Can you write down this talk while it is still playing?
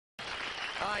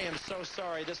I am so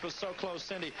sorry. This was so close,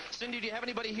 Cindy. Cindy, do you have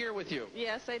anybody here with you?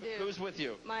 Yes, I do. Who's with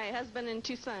you? My husband and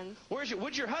 2 sons.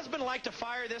 Would your husband like to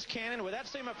fire this cannon? Would that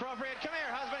seem appropriate? Come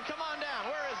here, husband. Come on down.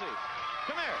 Where is he?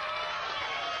 Come here.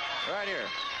 Right here.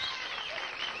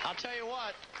 I'll tell you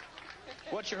what.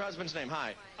 What's your husband's name?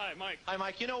 Hi. Hi, Mike. Hi,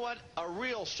 Mike. You know what a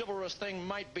real chivalrous thing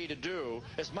might be to do,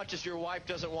 as much as your wife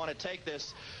doesn't want to take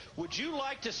this? Would you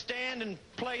like to stand in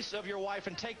place of your wife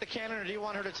and take the cannon, or do you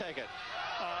want her to take it?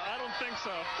 I don't think so.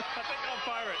 I think I'll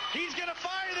fire it. He's going to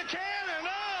fire the cannon.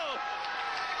 Oh!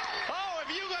 Oh,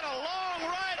 have you got a long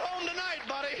ride home tonight,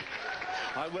 buddy?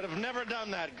 I would have never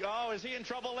done that. Oh, is he in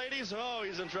trouble, ladies? Oh,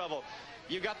 he's in trouble.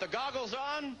 You got the goggles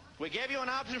on. We gave you an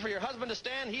option for your husband to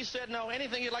stand. He said no.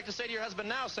 Anything you'd like to say to your husband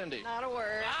now, Cindy? Not a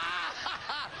word.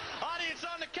 Audience,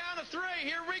 on the count of 3.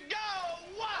 Here we go.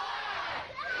 1,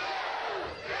 2,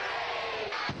 3.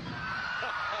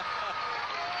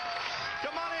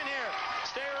 Come on in here.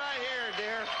 Stay right here,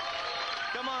 dear.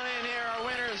 Come on in here. Our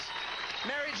winners,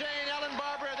 Mary Jane, Ellen,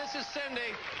 Barbara. This is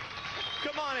Cindy.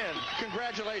 Come on in.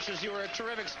 Congratulations. You were a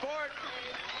terrific sport.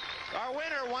 Our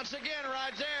winner, once again,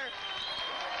 rides there.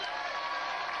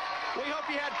 We hope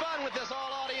you had fun with this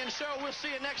all-audience show. We'll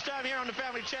see you next time here on the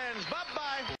Family Channels.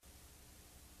 Bye-bye.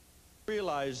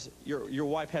 Realize your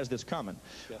wife has this coming.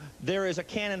 Yeah. There is a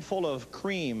cannon full of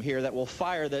cream here that will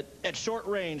fire that at short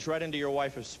range right into your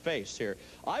wife's face here.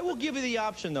 I will give you the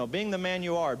option, though, being the man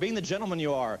you are, being the gentleman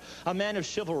you are, a man of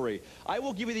chivalry, I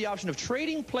will give you the option of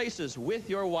trading places with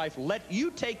your wife. Let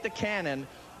you take the cannon,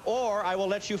 or I will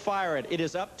let you fire it. It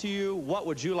is up to you. What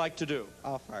would you like to do?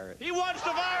 I'll fire it. He wants to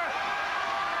fire it!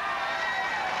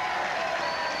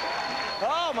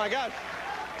 Oh, my God.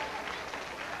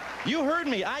 You heard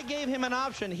me. I gave him an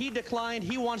option. He declined.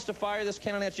 He wants to fire this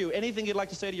cannon at you. Anything you'd like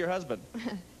to say to your husband?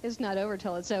 It's not over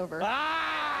till it's over.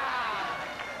 Ah!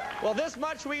 Well, this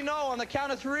much we know. On the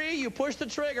count of 3, you push the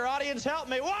trigger. Audience, help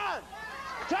me. 1,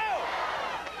 2.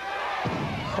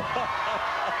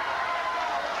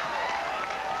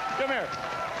 Come here.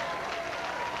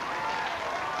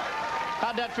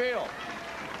 How'd that feel?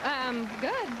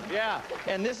 Good. Yeah,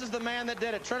 and this is the man that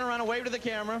did it. Turn around and wave to the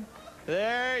camera.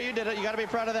 There, you did it. You got to be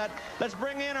proud of that. Let's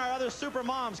bring in our other super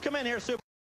moms. Come in here, super.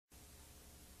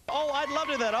 Oh, I'd love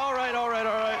to do that. All right, all right,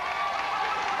 all right.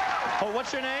 Oh,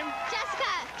 what's your name? Jessica.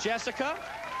 Jessica?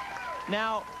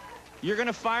 Now, you're going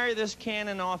to fire this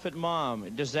cannon off at Mom.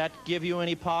 Does that give you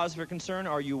any pause for concern?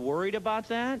 Are you worried about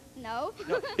that? No.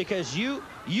 No, because you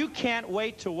can't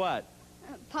wait to what?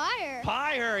 Pyre.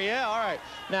 Pyre, yeah, all right.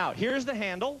 Now, here's the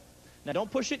handle. Now,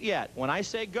 don't push it yet. When I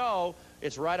say go,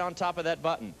 it's right on top of that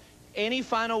button. Any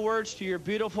final words to your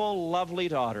beautiful, lovely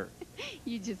daughter?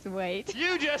 You just wait.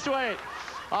 You just wait.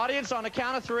 Audience, on the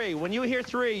count of 3. When you hear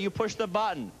 3, you push the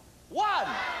button. 1,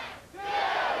 2,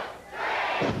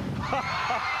 3.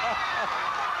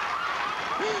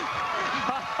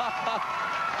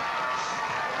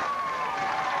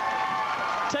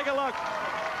 Take a look.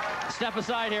 Step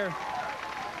aside here.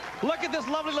 Look at this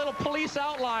lovely little police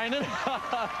outline.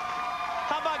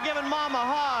 How about giving Mom a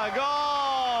hug?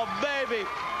 Oh, baby.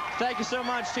 Thank you so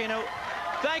much, Tino.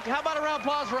 How about a round of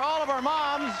applause for all of our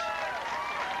moms?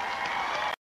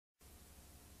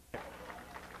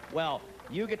 Well,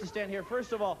 you get to stand here.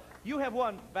 First of all, you have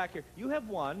won back here. You have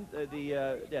won the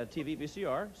TV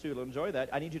VCR, so you'll enjoy that.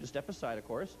 I need you to step aside, of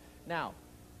course. Now,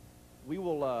 we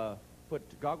will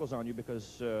put goggles on you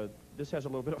because this has a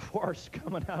little bit of force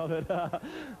coming out.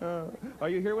 Are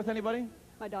you here with anybody?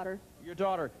 My daughter. Your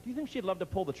daughter. Do you think she'd love to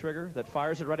pull the trigger that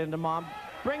fires it right into Mom?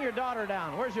 Bring your daughter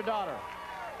down. Where's your daughter?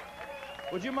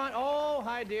 Would you mind? Oh,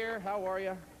 hi, dear. How are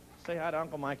you? Say hi to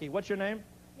Uncle Mikey. What's your name?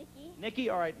 Nikki. Nikki.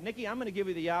 All right, Nikki, I'm going to give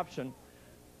you the option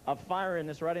of firing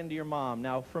this right into your mom.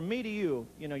 Now, from me to you,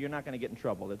 you know, you're not going to get in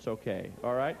trouble. It's okay.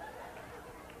 All right?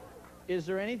 Is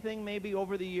there anything maybe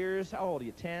over the years? How old are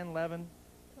you? 10, 11?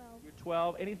 12. You're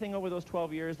 12. Anything over those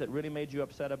 12 years that really made you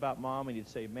upset about Mom and you'd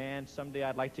say, man, someday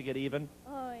I'd like to get even?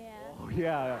 Oh, yeah. Oh,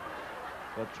 yeah.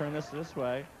 Well, turn this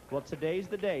way. Well, today's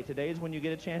the day. Today's when you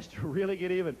get a chance to really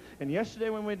get even. And yesterday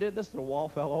when we did this, the wall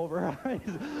fell over.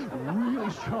 It's really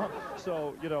strong.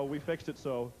 So, you know, we fixed it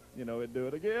so, you know, it'd do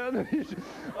it again.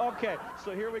 Okay,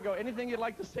 so here we go. Anything you'd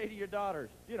like to say to your daughter?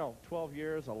 You know, 12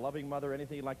 years, a loving mother.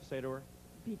 Anything you'd like to say to her?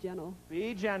 Be gentle.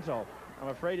 Be gentle. I'm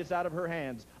afraid it's out of her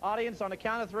hands. Audience, on the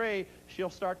count of 3, she'll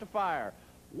start to fire.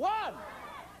 1,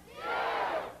 2,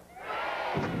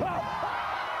 3.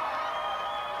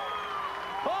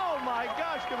 Oh, my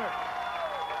gosh, come here.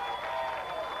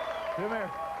 Come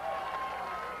here.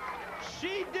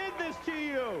 She did this to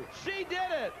you. She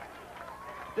did it.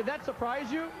 Did that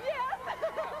surprise you? Yes.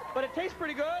 But it tastes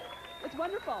pretty good. It's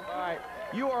wonderful. All right.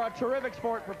 You are a terrific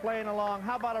sport for playing along.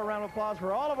 How about a round of applause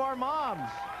for all of our moms?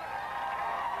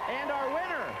 And our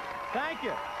winner. Thank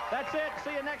you. That's it.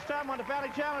 See you next time on the Family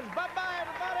Challenge. Bye-bye,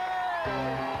 everybody!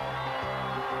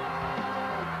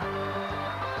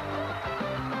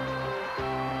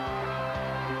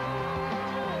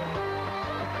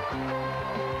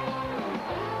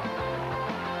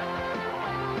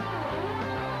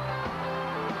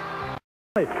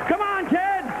 Come on,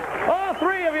 kids! All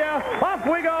three of you, off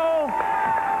we go!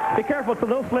 Be careful, it's a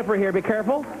little slippery here, be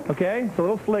careful. Okay, it's a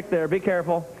little slick there, be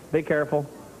careful, be careful.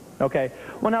 Okay,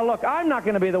 well now look, I'm not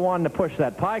going to be the one to push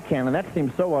that pie cannon, that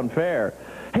seems so unfair.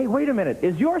 Hey, wait a minute,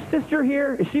 is your sister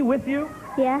here? Is she with you?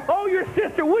 Yeah. Oh, your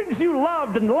sister, wouldn't you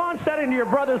love to launch that into your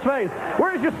brother's face?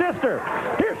 Where's your sister?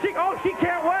 Here she, oh, she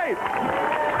can't wait!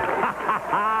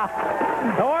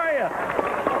 How are you?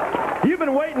 You've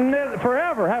been waiting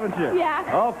forever, haven't you?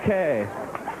 Yeah. Okay.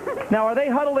 Now, are they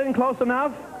huddled in close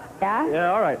enough? Yeah.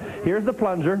 Yeah, all right. Here's the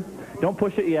plunger. Don't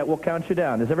push it yet. We'll count you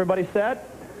down. Is everybody set?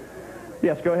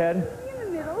 Yes, go ahead. In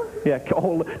the middle. Yeah.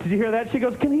 Oh, did you hear that? She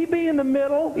goes, can he be in the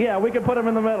middle? Yeah, we can put him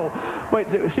in the middle. Wait,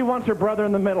 she wants her brother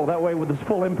in the middle. That way with this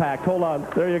full impact. Hold on.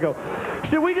 There you go.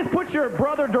 Should we just put your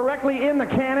brother directly in the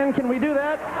cannon? Can we do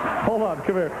that? Hold on.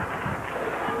 Come here.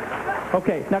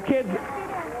 Okay. Now, kids,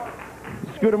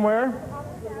 scoot him where?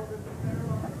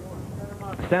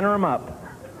 Center him up.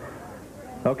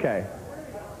 Okay.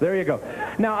 There you go.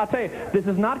 Now, I'll tell you, this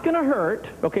is not going to hurt.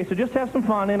 Okay, so just have some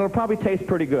fun, and it'll probably taste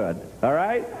pretty good. All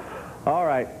right? All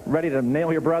right. Ready to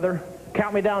nail your brother?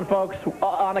 Count me down, folks,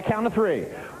 on a count of 3.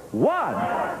 1,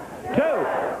 2, 3,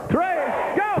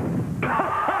 go!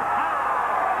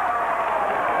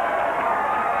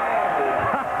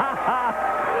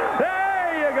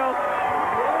 There you go.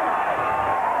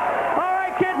 All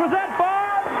right, kids, was that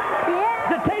fun? Yeah.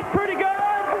 Does it taste pretty good?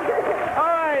 All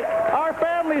right, our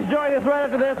families join us right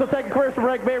after this. We'll take a commercial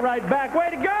break, be right back. Way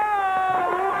to go!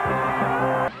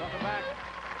 Welcome back.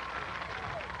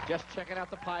 Just checking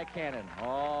out the pie cannon.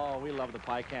 Oh, we love the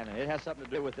pie cannon. It has something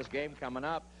to do with this game coming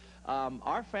up.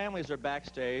 Our families are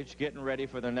backstage getting ready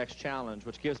for their next challenge,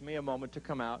 which gives me a moment to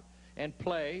come out and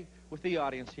play with the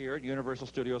audience here at Universal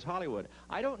Studios Hollywood.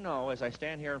 I don't know, as I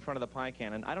stand here in front of the pie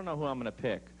cannon, I don't know who I'm going to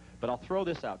pick, but I'll throw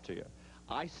this out to you.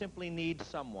 I simply need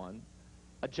someone,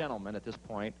 a gentleman at this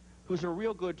point, who's a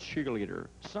real good cheerleader,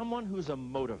 someone who's a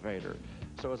motivator.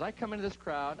 So as I come into this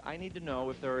crowd, I need to know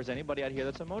if there is anybody out here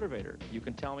that's a motivator. You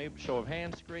can tell me, show of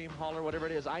hands, scream, holler, whatever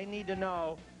it is. I need to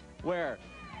know where.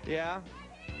 Yeah?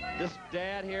 This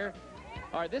dad here.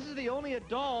 All right, this is the only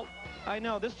adult I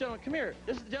know. This gentleman, come here.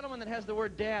 This is the gentleman that has the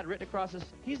word dad written across his.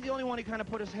 He's the only one who kind of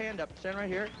put his hand up. Stand right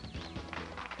here.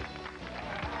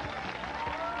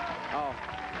 Oh.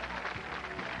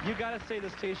 You got to see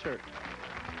this T-shirt.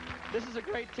 This is a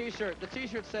great T-shirt. The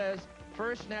T-shirt says,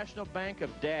 First National Bank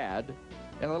of Dad,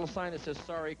 and a little sign that says,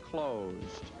 sorry,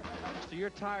 closed. So you're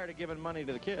tired of giving money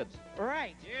to the kids.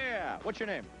 Right. Yeah. What's your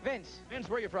name? Vince. Vince,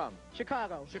 where are you from?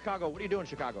 Chicago. Chicago. What do you do in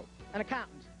Chicago? An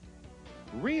accountant.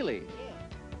 Really?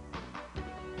 Yeah.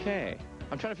 Okay.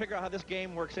 I'm trying to figure out how this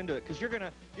game works into it, because you're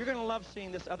gonna love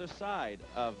seeing this other side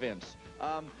of Vince.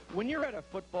 When you're at a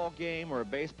football game or a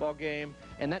baseball game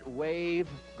and that wave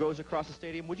goes across the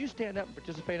stadium, would you stand up and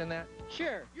participate in that?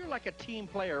 Sure. You're like a team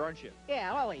player, aren't you?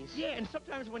 Yeah, always. Yeah, and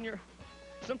sometimes you're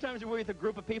with a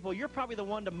group of people, you're probably the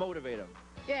one to motivate them.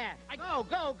 Yeah. Go,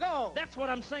 go, go. That's what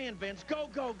I'm saying, Vince. Go,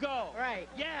 go, go. Right.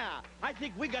 Yeah. I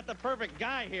think we got the perfect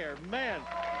guy here, man.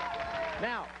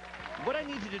 Now, what I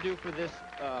need you to do for this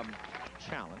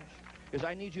challenge is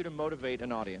I need you to motivate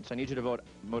an audience. I need you to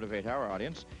motivate our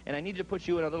audience, and I need to put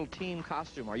you in a little team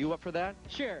costume. Are you up for that?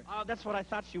 Sure. Oh, that's what I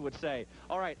thought you would say.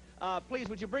 All right. Please,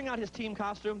 would you bring out his team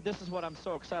costume? This is what I'm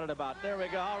so excited about. There we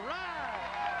go. All right.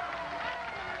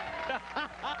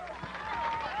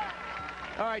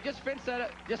 All right, just fence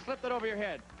that, just slip that over your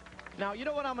head. Now, you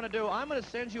know what I'm going to do? I'm going to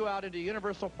send you out into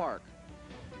Universal Park.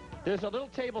 There's a little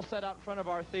table set out in front of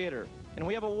our theater, and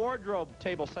we have a wardrobe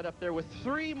table set up there with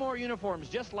 3 more uniforms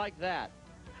just like that.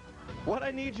 What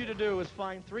I need you to do is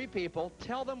find 3 people,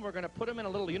 tell them we're going to put them in a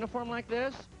little uniform like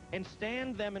this, and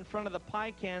stand them in front of the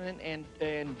pie cannon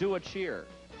and do a cheer.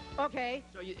 Okay.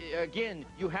 So, again,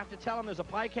 you have to tell them there's a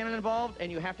pie cannon involved,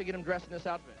 and you have to get them dressed in this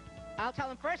outfit. I'll tell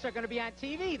them first they're going to be on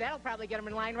TV. That'll probably get them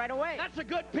in line right away. That's a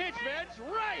good pitch, Vince.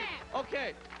 Right.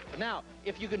 Okay. Now,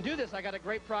 if you can do this, I got a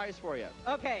great prize for you.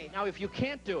 Okay. Now, if you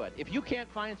can't do it, if you can't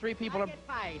find 3 people... I get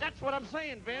fired. That's what I'm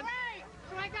saying, Vince. Right.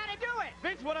 So I got to do it.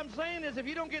 Vince, what I'm saying is if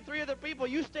you don't get 3 other people,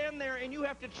 you stand there and you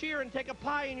have to cheer and take a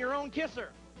pie in your own kisser.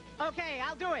 Okay,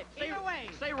 I'll do it. Either way.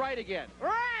 Say right again.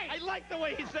 Right. I like the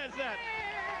way he says that.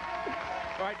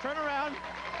 All right, turn around.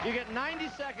 You get 90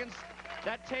 seconds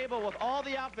That table with all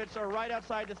the outfits are right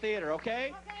outside the theater,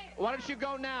 okay? Why don't you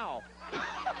go now?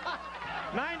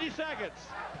 90 seconds.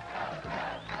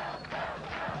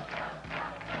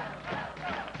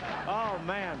 Oh,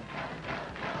 man.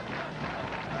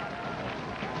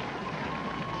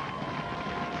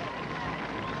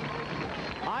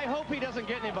 I hope he doesn't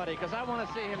get anybody, because I want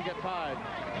to see him get pied.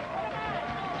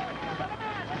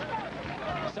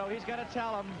 So he's got to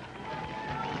tell him.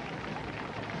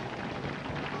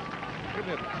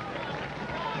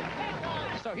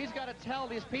 So he's got to tell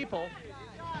these people.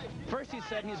 First he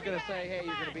said he's going to say, hey,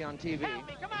 you're going to be on TV.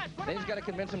 Then he's got to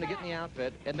convince them to get in the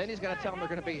outfit. And then he's got to tell them they're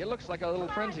going to be, it looks like a little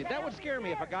frenzy. That would scare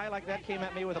me if a guy like that came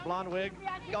at me with a blonde wig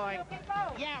going,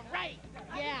 yeah, right,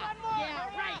 yeah,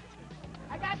 right.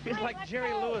 He's like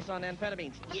Jerry Lewis on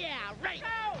amphetamines. Yeah, right.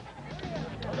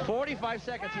 45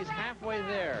 seconds, he's halfway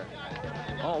there.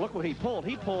 Oh, look what he pulled.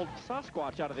 He pulled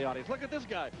Sasquatch out of the audience. Look at this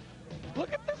guy.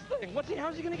 Look at this thing.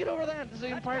 How's he going to get over that? This is the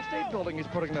Empire State Building he's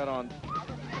putting that on.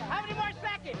 How many more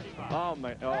seconds? Oh,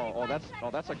 my.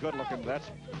 That's a good looking.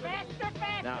 Faster.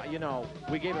 Now, you know,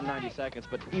 we gave him 90 seconds,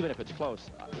 but even if it's close,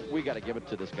 we got to give it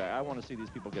to this guy. I want to see these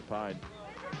people get pied.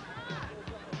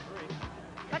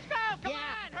 Let's go. Come on.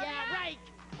 Yeah, right.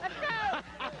 Let's go.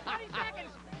 20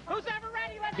 seconds. Who's ever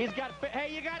ready? Let's go.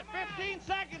 Hey, you got 15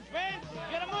 seconds, Vince.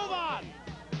 Get a move on.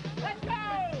 Let's go.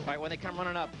 All right, when they come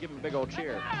running up, give them a big old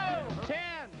cheer. 10,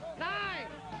 9,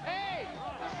 8,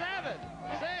 7,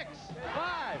 6,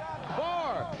 5,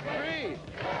 4, 3.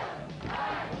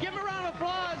 Give them a round of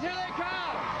applause. Here they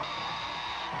come.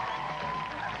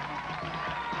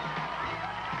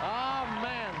 Oh,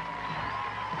 man.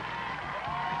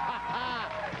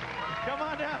 Come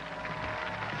on down.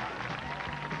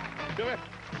 Come here.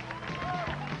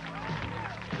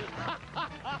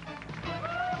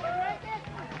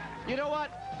 You know what?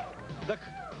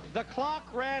 The clock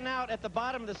ran out at the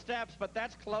bottom of the steps, but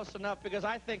that's close enough because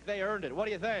I think they earned it. What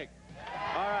do you think?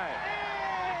 All right.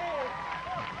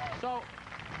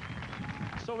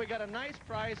 So we got a nice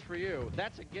prize for you.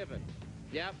 That's a given.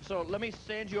 Yep. So let me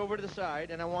stand you over to the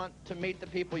side, and I want to meet the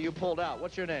people you pulled out.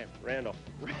 What's your name? Randall.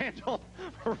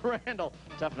 Randall.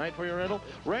 Tough night for you, Randall?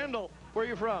 Randall, where are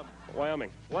you from?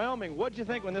 Wyoming. Wyoming. What'd you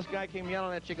think when this guy came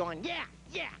yelling at you going, yeah,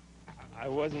 yeah? I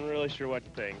wasn't really sure what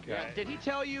to think. Did he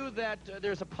tell you that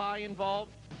there's a pie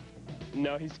involved?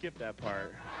 No, he skipped that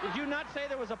part. Did you not say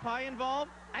there was a pie involved?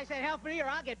 I said help me or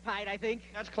I'll get pied, I think.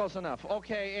 That's close enough.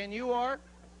 Okay, and you are?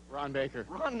 Ron Baker.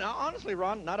 Ron, now, honestly,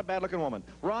 Ron, not a bad-looking woman.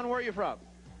 Ron, where are you from?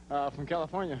 From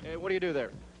California. What do you do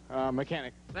there?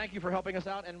 Mechanic. Thank you for helping us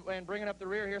out and bringing up the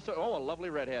rear here. So, a lovely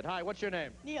redhead. Hi, what's your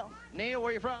name? Neil. Neil, where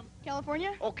are you from?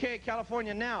 California. Okay,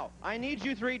 California. Now, I need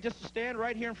you three just to stand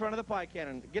right here in front of the pie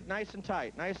cannon. Get nice and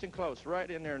tight, nice and close, right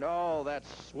in there. Oh, that's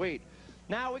sweet.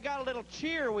 Now, we got a little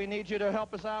cheer we need you to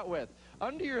help us out with.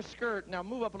 Under your skirt, now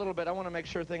move up a little bit. I want to make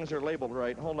sure things are labeled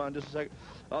right. Hold on just a second.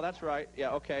 Oh, that's right.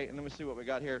 Yeah, okay. And let me see what we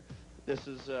got here. This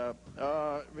is, yeah,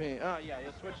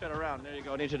 you switch that around. There you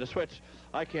go. I need you to switch.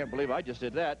 I can't believe I just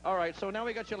did that. All right, so now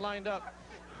we got you lined up.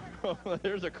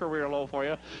 There's a career low for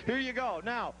you. Here you go.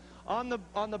 Now, on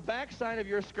the back side of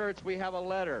your skirts, we have a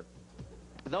letter.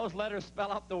 Those letters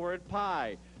spell out the word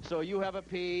pie. So you have a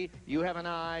P, you have an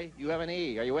I, you have an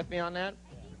E. Are you with me on that?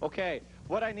 Okay.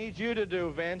 What I need you to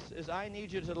do, Vince, is I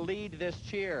need you to lead this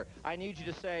cheer. I need you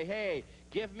to say, hey,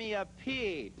 give me a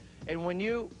P. And when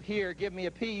you hear, give me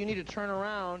a P, you need to turn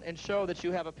around and show that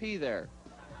you have a P there.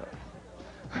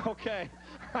 Okay.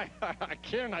 I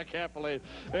can't believe.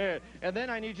 And then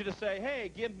I need you to say,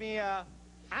 hey, give me a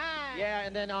I. Yeah,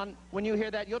 and then when you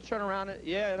hear that, you'll turn around and,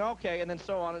 yeah, and okay, and then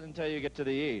so on until you get to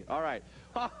the E. All right.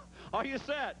 Are you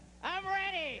set? I'm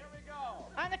ready. Here we go.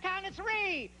 On the count of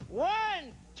 3. 1,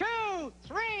 2,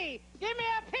 3. Give me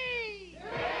a P. Give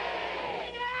me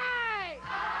an I.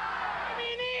 Give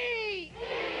me an E.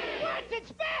 What's it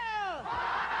spell?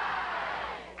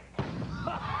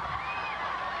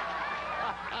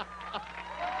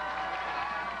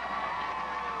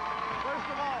 First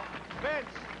of all, Vince,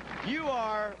 you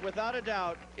are, without a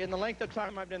doubt, in the length of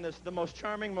time I've done this, the most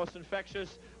charming, most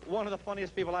infectious, one of the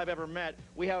funniest people I've ever met.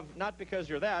 We have, not because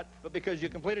you're that, but because you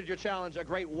completed your challenge, a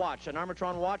great watch, an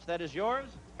Armatron watch. That is yours.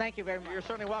 Thank you very much. You're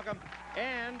certainly welcome.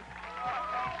 And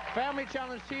Family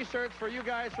Challenge T-shirts for you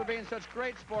guys for being such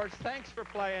great sports. Thanks for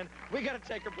playing. We got to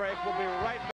take a break. We'll be right back.